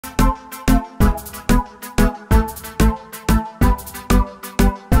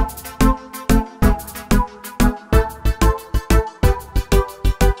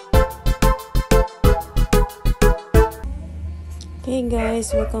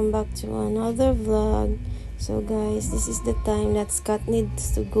guys, welcome back to another vlog. So guys, this is the time that Scott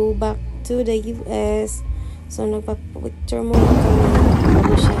needs to go back to the US. So nagpa-picture muna kami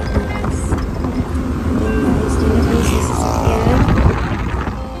bago siya guys. Then guys, dito kami sa sasakyan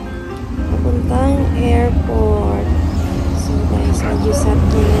papuntang airport. So guys, medyo sad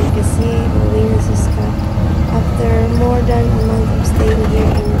naman kasi uuwi na si Scott after more than a month of staying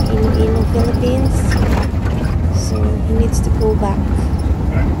here in Philippines. So he needs to go back.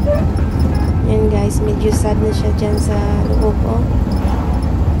 Yan guys, medyo sad na siya dyan sa loob. Oh,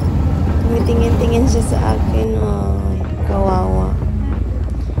 tingin-tingin siya sa akin. Oh, kawawa.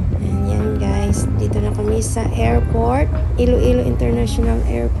 And yan guys, dito na kami sa airport, Iloilo International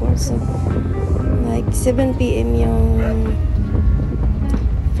Airport. So like 7 PM yung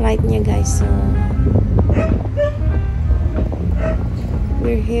flight niya guys. So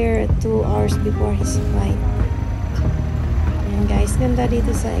we're here 2 hours before his flight. And guys, ganda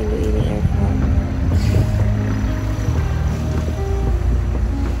dito sa Iloilo Airport.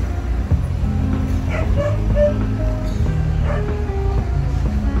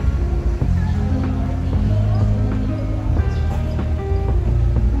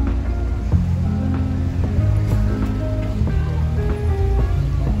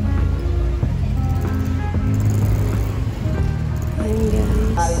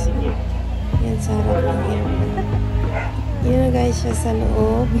 Yan sa harap ng airport. Yun na guys siya sa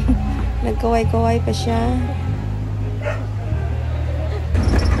loob. Nagkaway-kaway pa siya.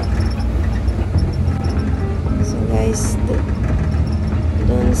 So guys,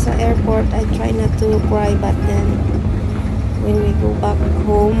 doon sa airport I try not to cry, but then when we go back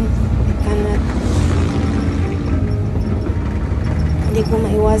home I cannot, hindi ko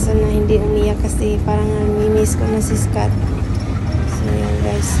maiwasan na hindi umiyak kasi parang namimiss ko na si Scott. So yan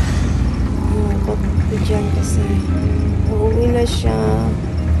guys, ko dyan kasi uuwi na siya.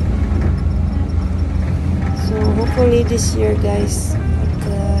 So hopefully this year guys,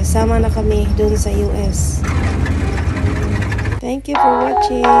 sama na kami dun sa US. Thank you for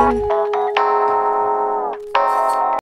watching.